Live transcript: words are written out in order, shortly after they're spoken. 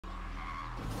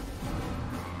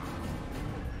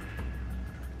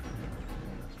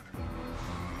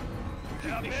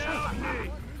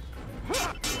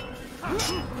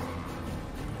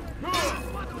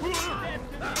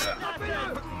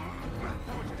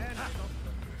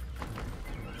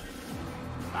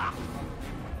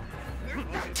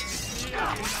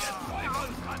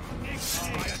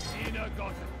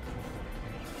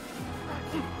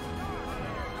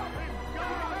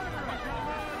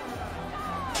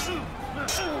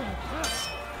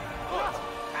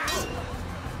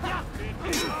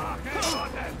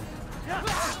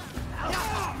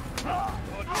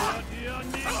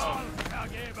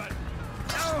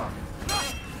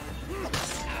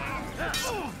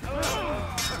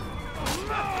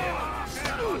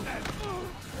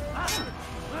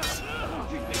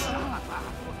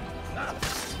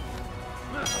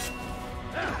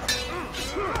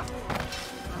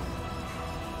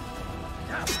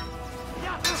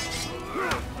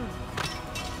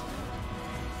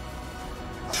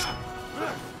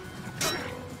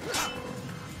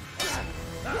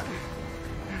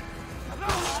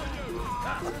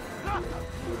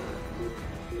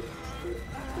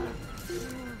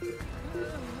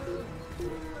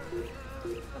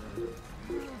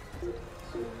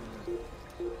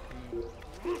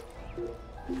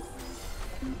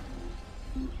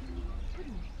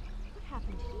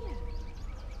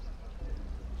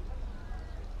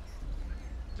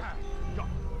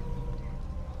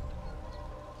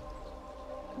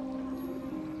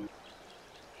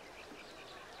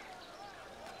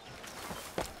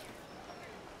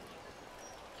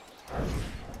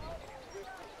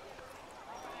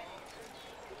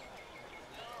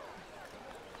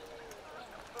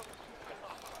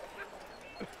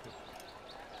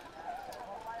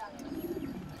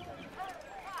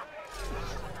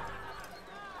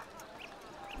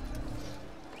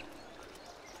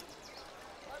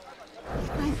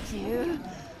You.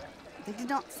 They did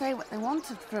not say what they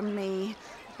wanted from me,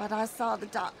 but I saw the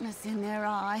darkness in their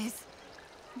eyes.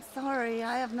 I'm sorry,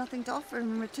 I have nothing to offer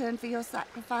in return for your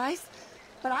sacrifice,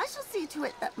 but I shall see to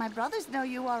it that my brothers know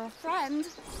you are a friend.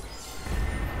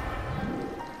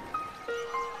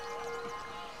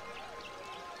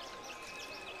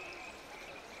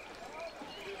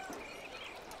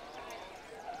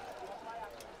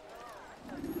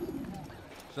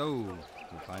 So,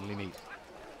 we finally meet.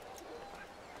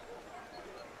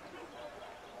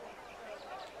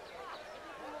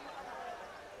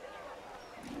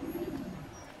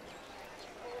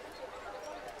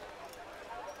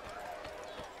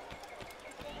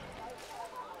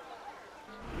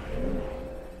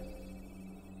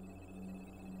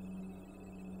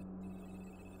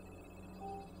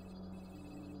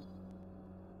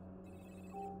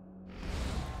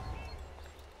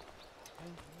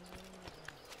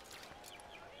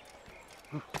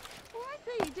 Why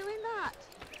are you doing that?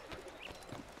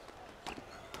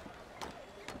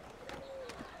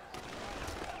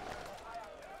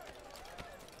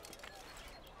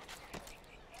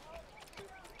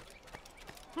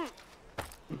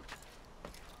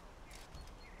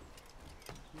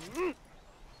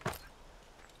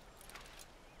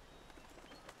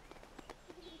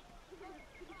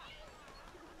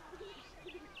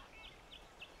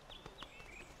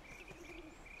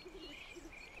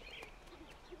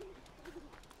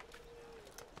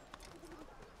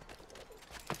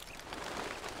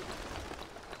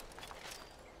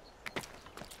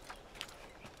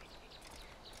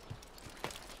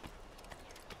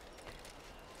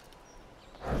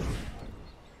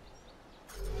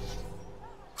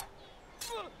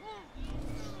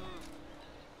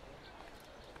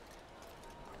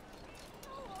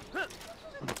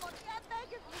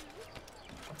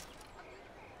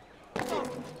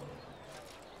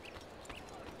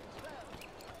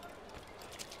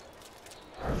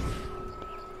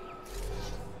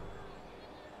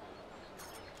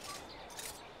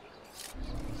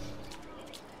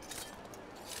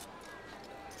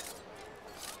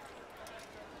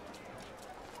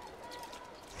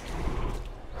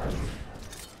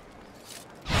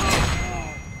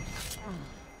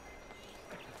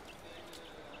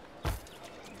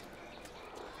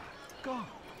 God.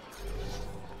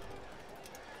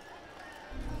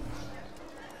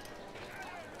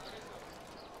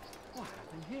 What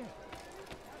happened here?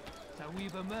 So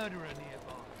we've a murderer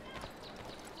nearby.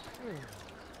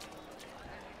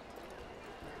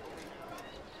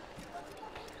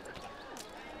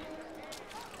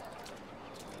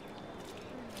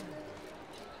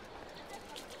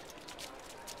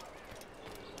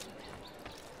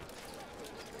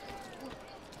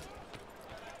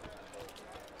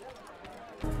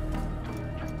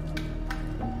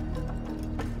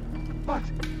 What?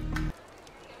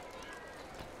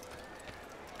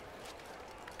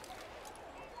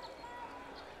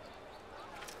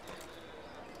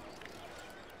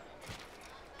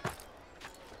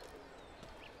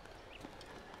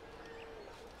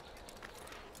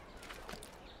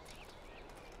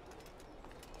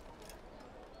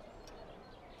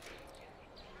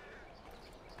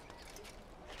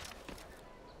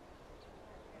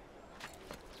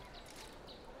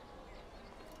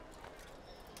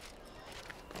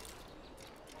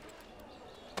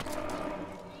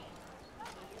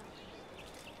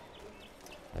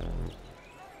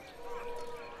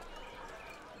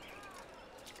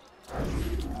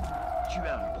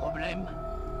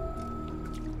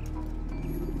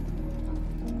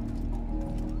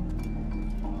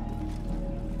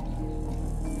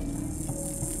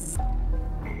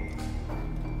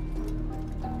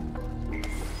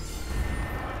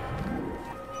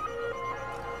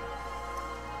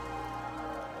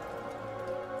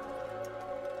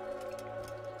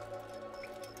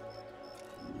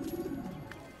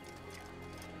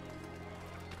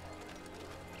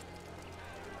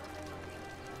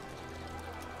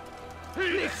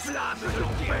 flammes de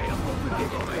l'enfer pour vous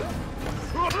dévorer.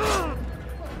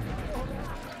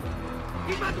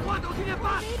 Il va droit dans une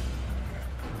impasse.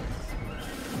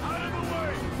 Out of the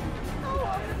way!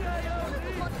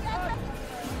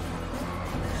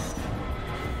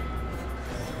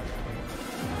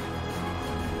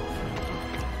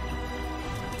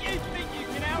 You think you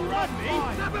can outrun me?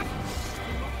 Out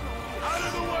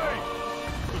of the way!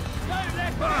 Don't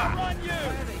let me outrun you!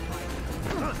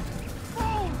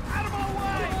 Fool! Out of my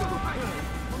way!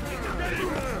 Get him!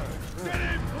 Get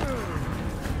him! Move!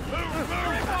 Out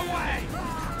of my way!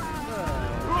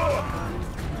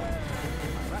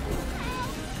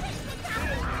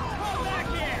 Come back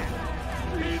here!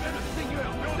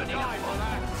 You'll die for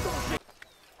that!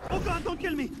 Oh God, don't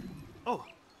kill me! Oh,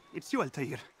 it's you,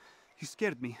 Altair. You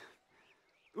scared me.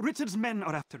 Richard's men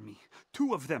are after me.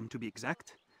 2 of them, to be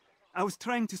exact. I was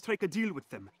trying to strike a deal with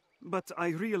them, but I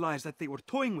realized that they were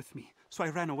toying with me, so I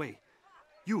ran away.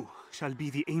 You shall be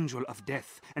the angel of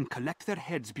death and collect their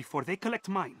heads before they collect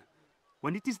mine.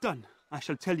 When it is done, I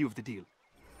shall tell you of the deal.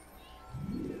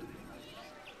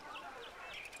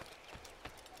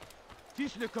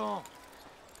 Fiche le camp!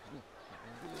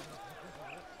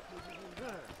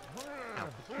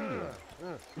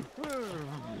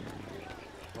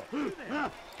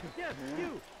 Yes,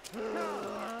 you!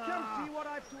 Come see what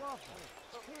I've to offer.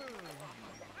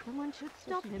 Someone should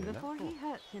stop him before he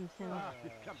hurts himself.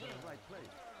 You've come to the right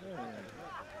place.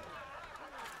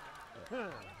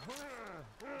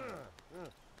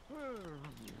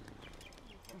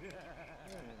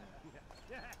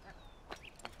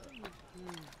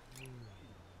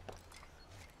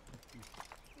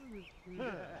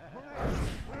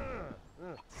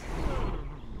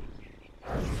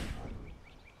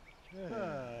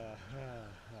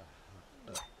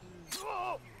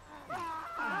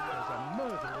 There's a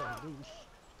murderer loose.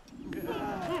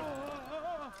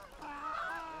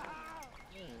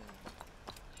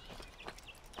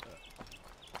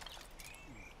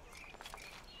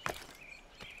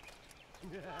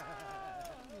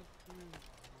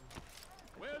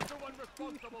 Where's the one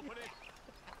responsible for this?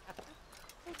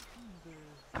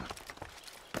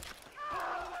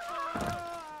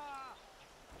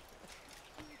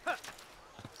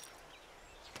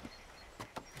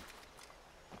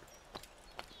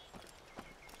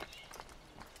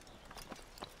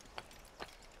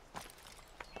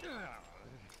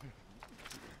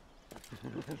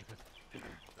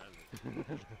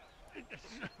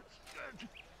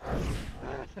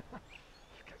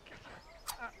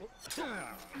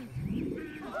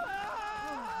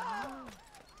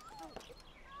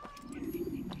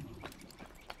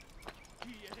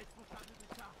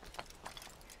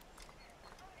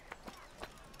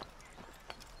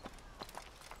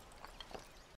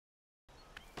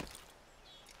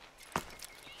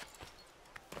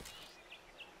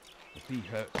 If he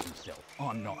hurts himself,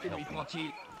 I'm not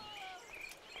helping.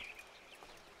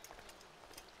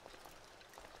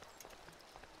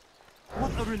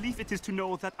 What a relief it is to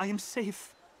know that I am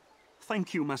safe.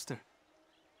 Thank you, Master.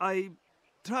 I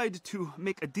tried to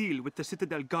make a deal with the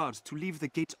Citadel guards to leave the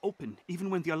gates open, even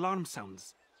when the alarm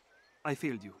sounds. I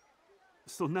failed you.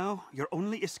 So now, your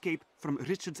only escape from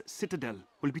Richard's Citadel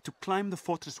will be to climb the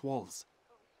fortress walls.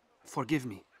 Forgive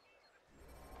me.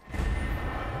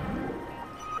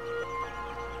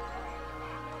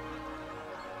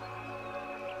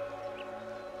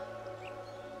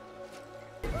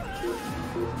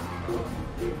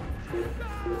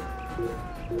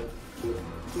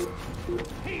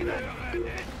 He that earned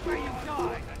it, where you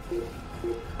die!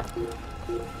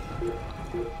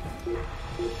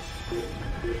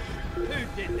 Who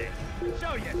did this?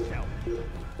 Show yourself!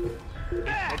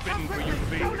 There! Forbidden for you to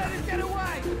be. Don't let him get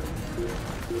away!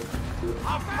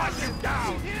 I'll fight him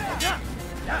down!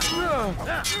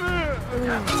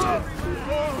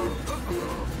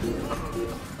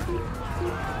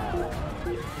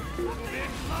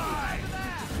 It's mine!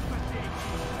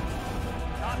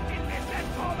 Nothing is in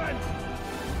common!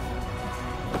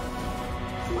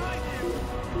 Find him!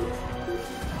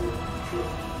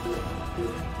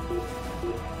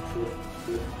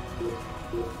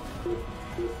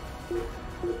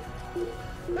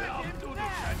 Let him do the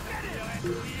get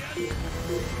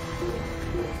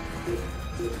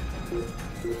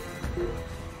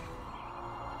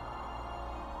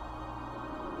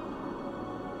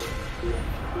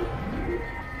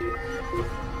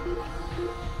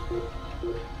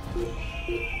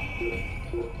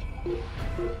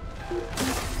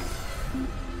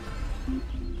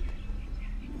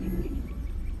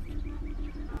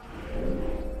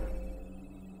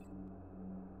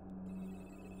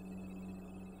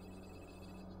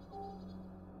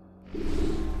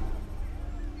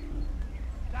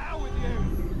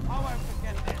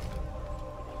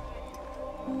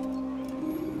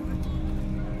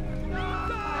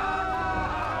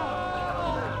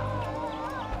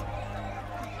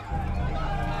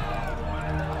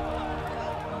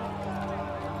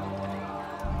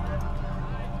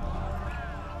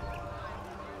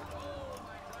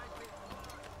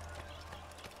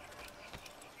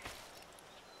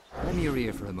Lend me your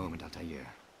ear for a moment, Altair.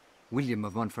 William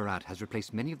of Montferrat has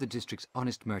replaced many of the district's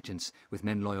honest merchants with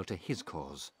men loyal to his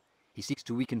cause. He seeks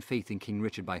to weaken faith in King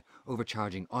Richard by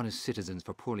overcharging honest citizens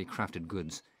for poorly crafted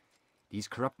goods. These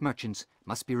corrupt merchants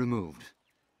must be removed.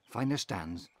 Find their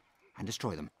stands and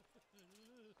destroy them.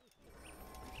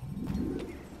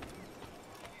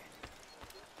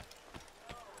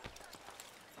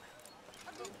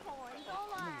 A few coins,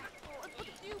 all I ask for is but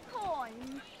a few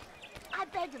coins. I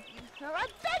beg of you, sir, I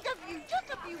beg of you, just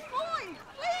a few coins,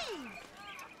 please!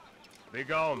 Be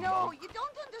gone, No, monk. you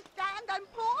don't understand, I'm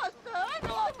poor, sir, I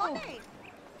need the money!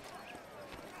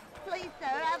 Please, sir,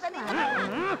 have any...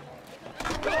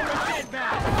 Get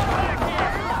back!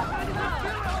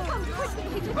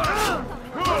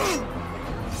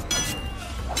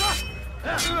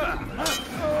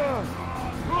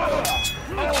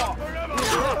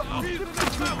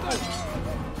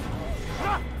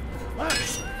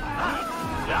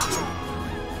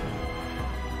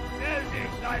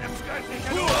 Seinem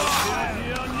göttlichen Urteil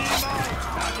hier niemals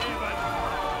daneben!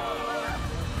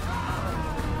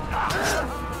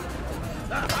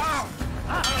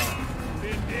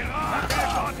 Bin die Rache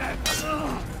Gottes!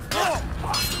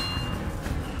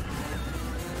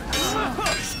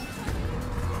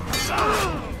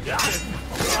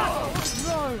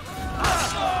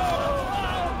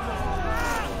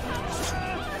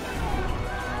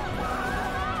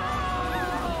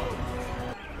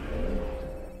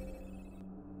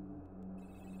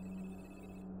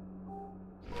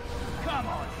 Come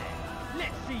on then,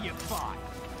 let's see you fight.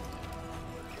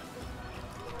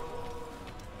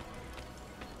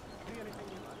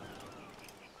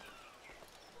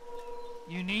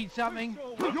 You need something?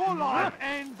 Your life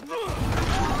ends.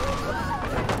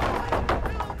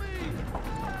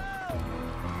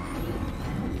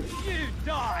 You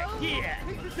die here!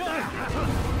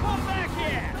 Come back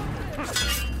here!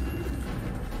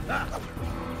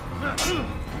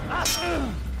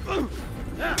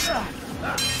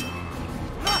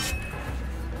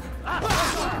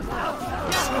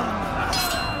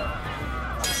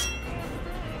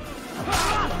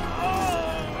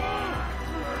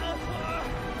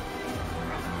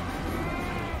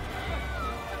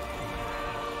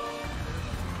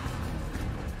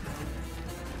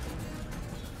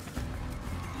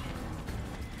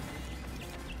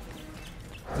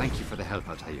 Thank you for the help,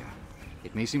 Altair.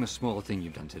 It may seem a small thing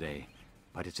you've done today,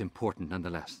 but it's important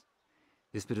nonetheless.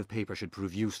 This bit of paper should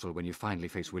prove useful when you finally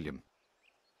face William.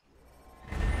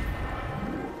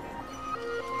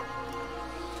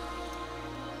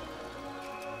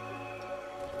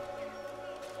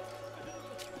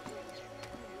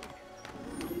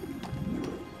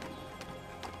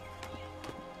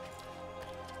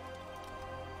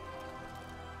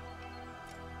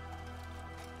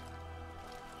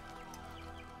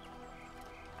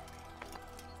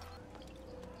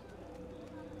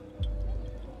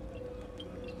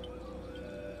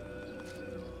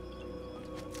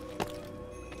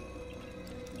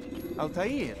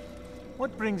 Altair,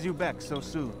 what brings you back so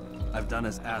soon? I've done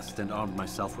as asked and armed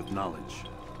myself with knowledge.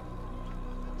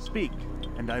 Speak,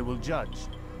 and I will judge.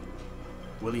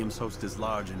 William's host is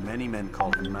large and many men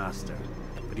call him master,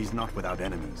 but he's not without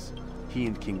enemies. He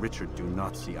and King Richard do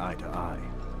not see eye to eye.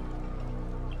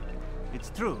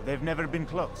 It's true, they've never been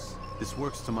close. This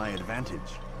works to my advantage.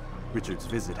 Richard's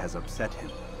visit has upset him.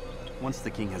 Once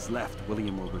the king has left,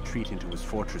 William will retreat into his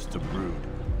fortress to brood.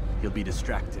 He'll be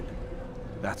distracted.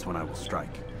 That's when I will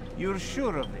strike. You're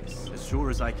sure of this? As sure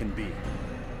as I can be.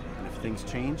 And if things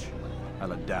change,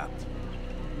 I'll adapt.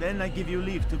 Then I give you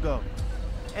leave to go.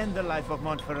 End the life of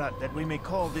Montferrat, that we may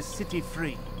call this city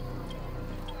free.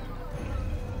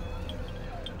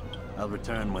 I'll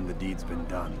return when the deed's been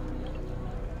done.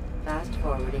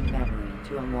 Fast-forwarding memory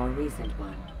to a more recent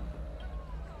one.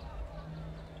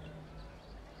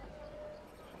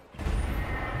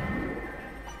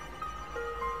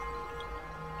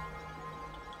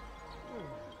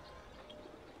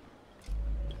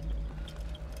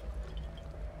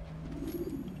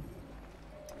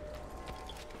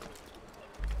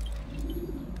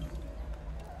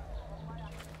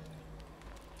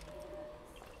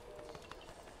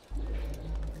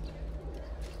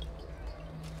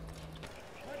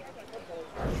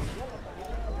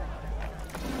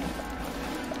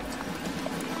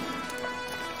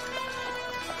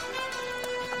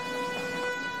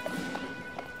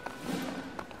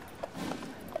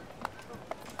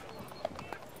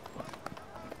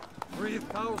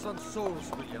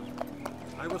 Souls, William.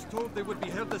 I was told they would be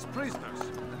held as prisoners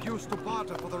and used to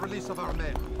barter for the release of our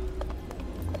men.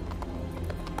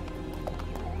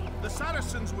 The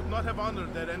Saracens would not have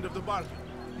honored their end of the bargain.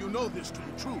 You know this to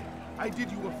be true. I did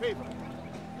you a favor.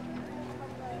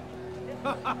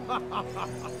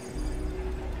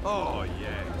 Oh,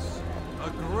 yes. A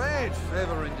great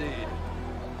favor indeed.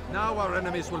 Now our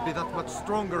enemies will be that much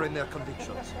stronger in their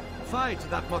convictions. Fight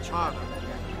that much harder.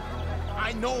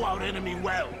 I know our enemy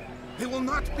well. They will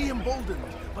not be emboldened,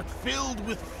 but filled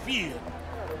with fear.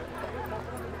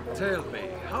 Tell me,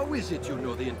 how is it you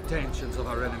know the intentions of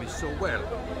our enemies so well?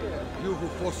 You who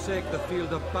forsake the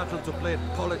field of battle to play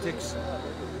at politics?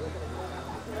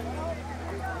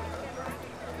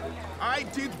 I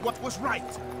did what was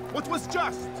right, what was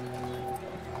just.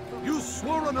 You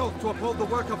swore an oath to uphold the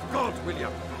work of God,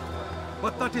 William.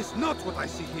 But that is not what I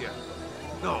see here.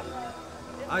 No.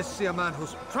 I see a man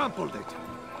who's trampled it.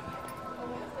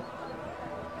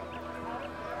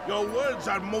 Your words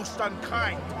are most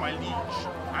unkind, my liege.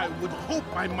 I would hope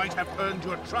I might have earned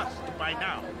your trust by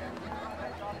now.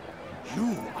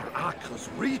 You are Acre's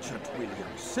regent,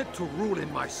 William, set to rule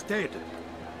in my stead.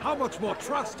 How much more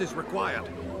trust is required?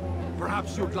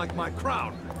 Perhaps you'd like my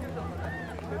crown.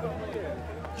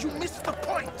 You missed the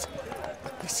point!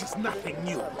 But this is nothing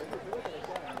new.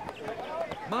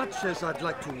 Much as I'd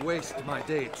like to waste my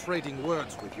day trading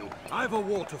words with you, I've a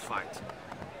war to fight.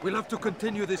 We'll have to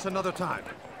continue this another time.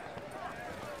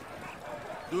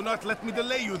 Do not let me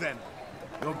delay you then,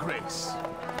 Your Grace.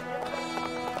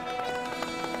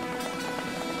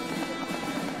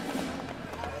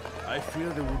 I fear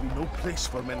there will be no place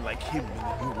for men like him in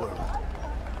the New World.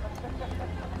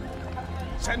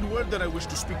 Send word that I wish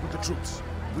to speak with the troops.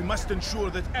 We must ensure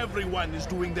that everyone is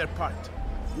doing their part.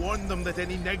 Warn them that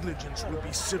any negligence will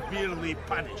be severely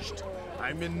punished.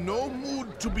 I'm in no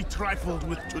mood to be trifled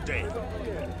with today.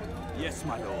 Yes,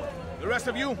 my lord. The rest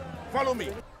of you, follow me.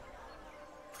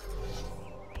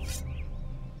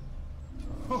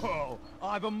 Oh,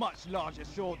 I've a much larger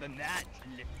sword than that.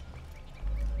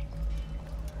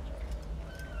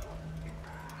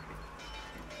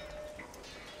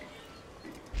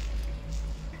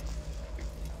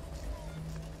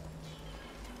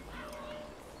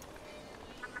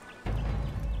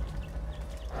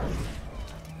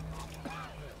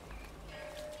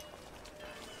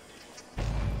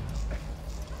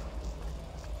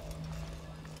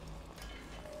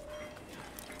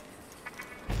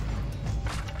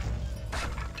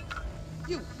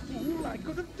 You fool, I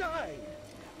could have died.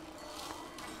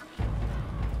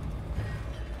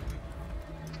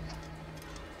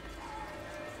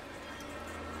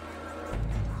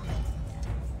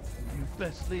 You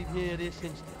best leave here this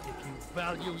instant if you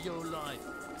value your life.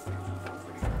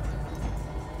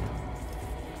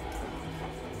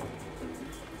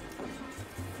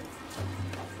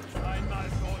 Einmal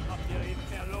schon habt ihr ihn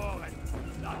verloren.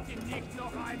 Lasst ihn nicht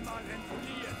noch einmal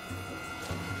entfliehen.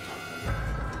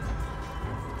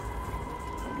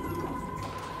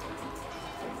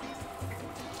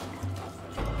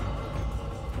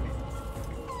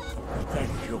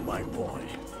 Thank you, my boy.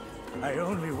 I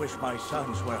only wish my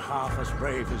sons were half as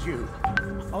brave as you.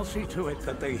 I'll see to it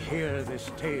that they hear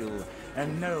this tale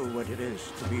and know what it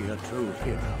is to be a true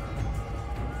hero.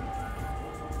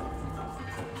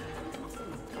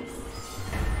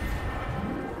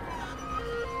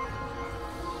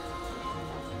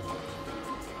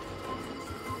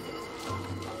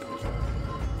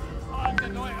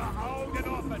 Haltet eure Augen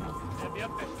offen. Er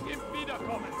wird bestimmt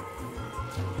wiederkommen.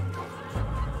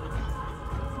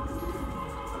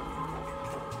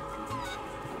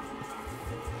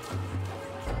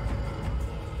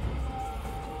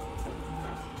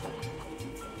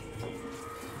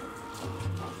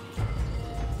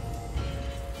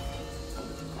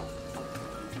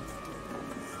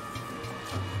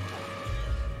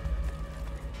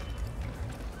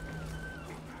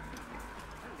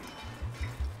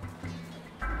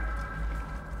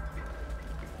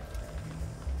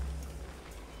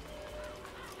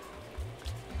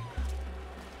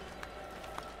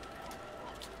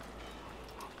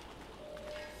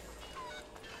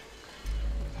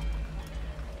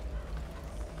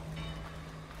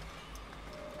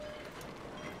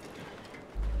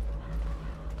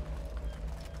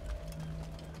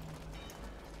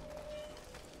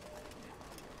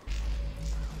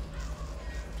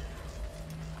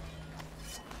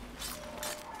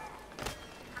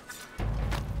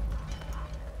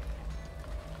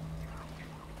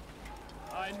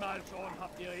 Einmal schon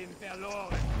habt ihr ihn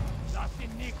verloren. Lasst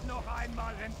ihn nicht noch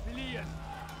einmal entfliehen.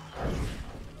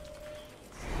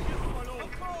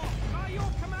 By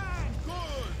your command!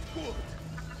 Good, good.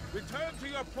 Return to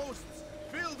your posts,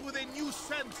 filled with a new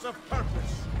sense of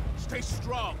purpose. Stay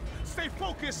strong, stay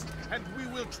focused, and we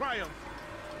will triumph.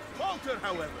 Falter,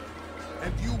 however,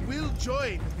 and you will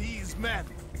join these men.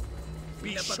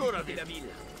 Be sure of it.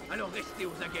 Alors restez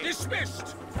aux aguets.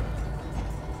 Dismissed!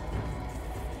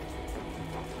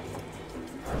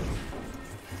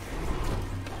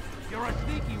 You're a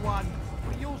sneaky one,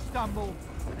 but you'll stumble,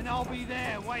 and I'll be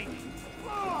there waiting.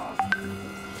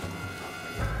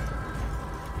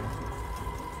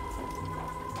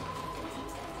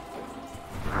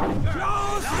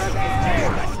 Close the gate!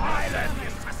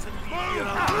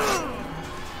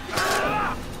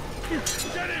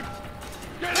 Get him!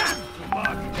 Get him! You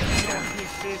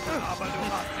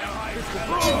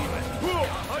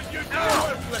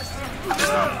worthless!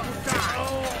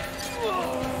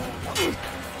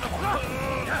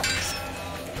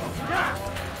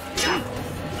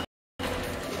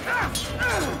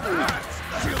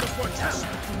 Seal the fortress!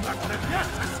 Not let the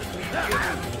assassin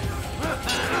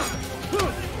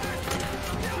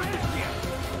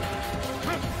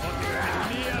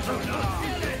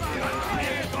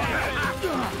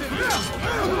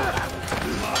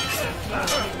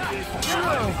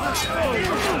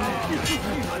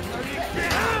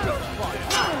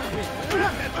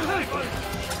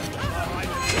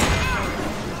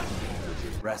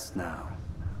Rest now.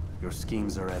 Your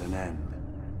schemes are at an end.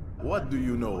 What do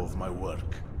you know of my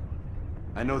work?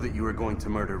 I know that you are going to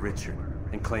murder Richard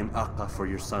and claim Akka for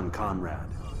your son Conrad.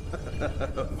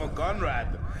 For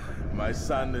Conrad? My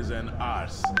son is an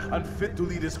arse, unfit to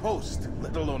lead his host,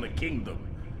 let alone a kingdom.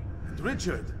 And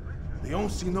Richard, the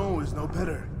Ancien is no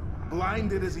better,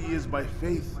 blinded as he is by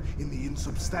faith in the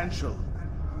insubstantial.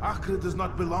 Acre does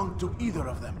not belong to either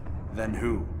of them. Then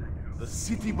who? The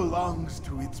city belongs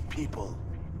to its people.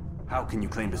 How can you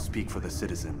claim to speak for the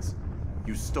citizens?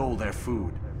 You stole their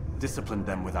food, disciplined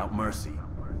them without mercy,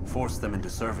 forced them into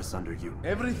service under you.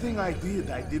 Everything I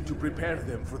did to prepare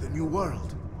them for the new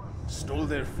world. Stole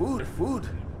their food?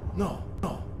 No.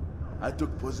 I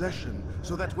took possession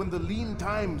so that when the lean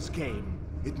times came,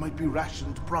 it might be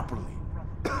rationed properly.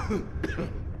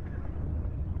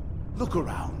 Look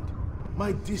around.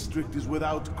 My district is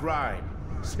without crime,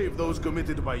 save those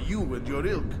committed by you and your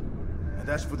ilk. And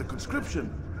as for the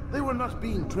conscription, they were not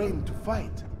being trained to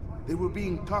fight. They were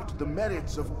being taught the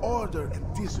merits of order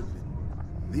and discipline.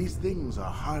 These things are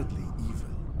hardly evil.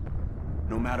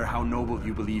 No matter how noble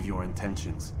you believe your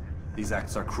intentions, these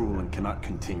acts are cruel and cannot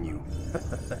continue.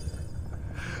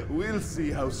 We'll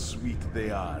see how sweet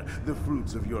they are, the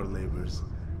fruits of your labors.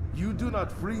 You do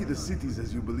not free the cities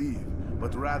as you believe,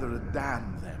 but rather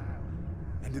damn them.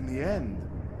 And in the end,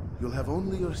 you'll have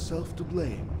only yourself to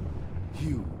blame.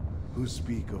 You who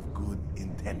speak of good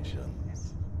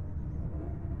intentions.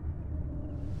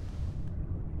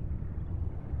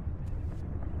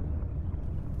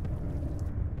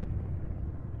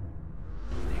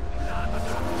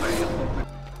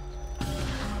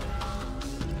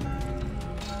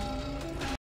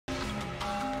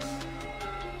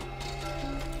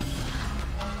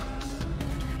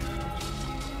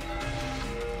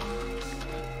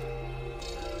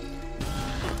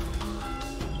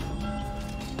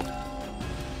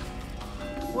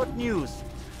 What news?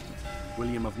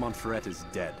 William of Montferrat is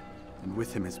dead, and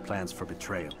with him his plans for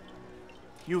betrayal.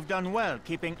 You've done well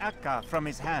keeping Akka from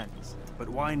his hands. But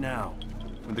why now,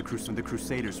 when the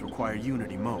Crusaders require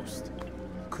unity most?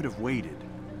 Could have waited.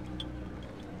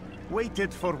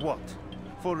 Waited for what?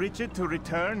 For Richard to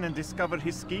return and discover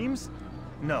his schemes?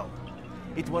 No.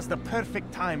 It was the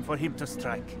perfect time for him to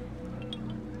strike.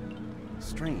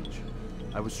 Strange.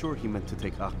 I was sure he meant to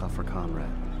take Akka for Conrad,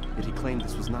 yet he claimed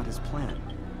this was not his plan.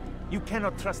 You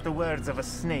cannot trust the words of a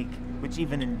snake, which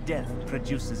even in death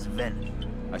produces venom.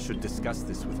 I should discuss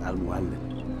this with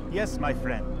Al-Muallin. Yes, my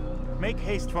friend. Make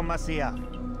haste for Masyaf.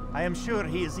 I am sure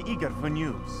he is eager for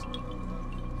news.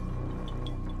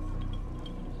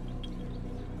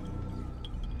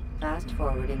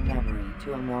 Fast-forwarding memory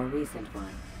to a more recent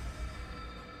one.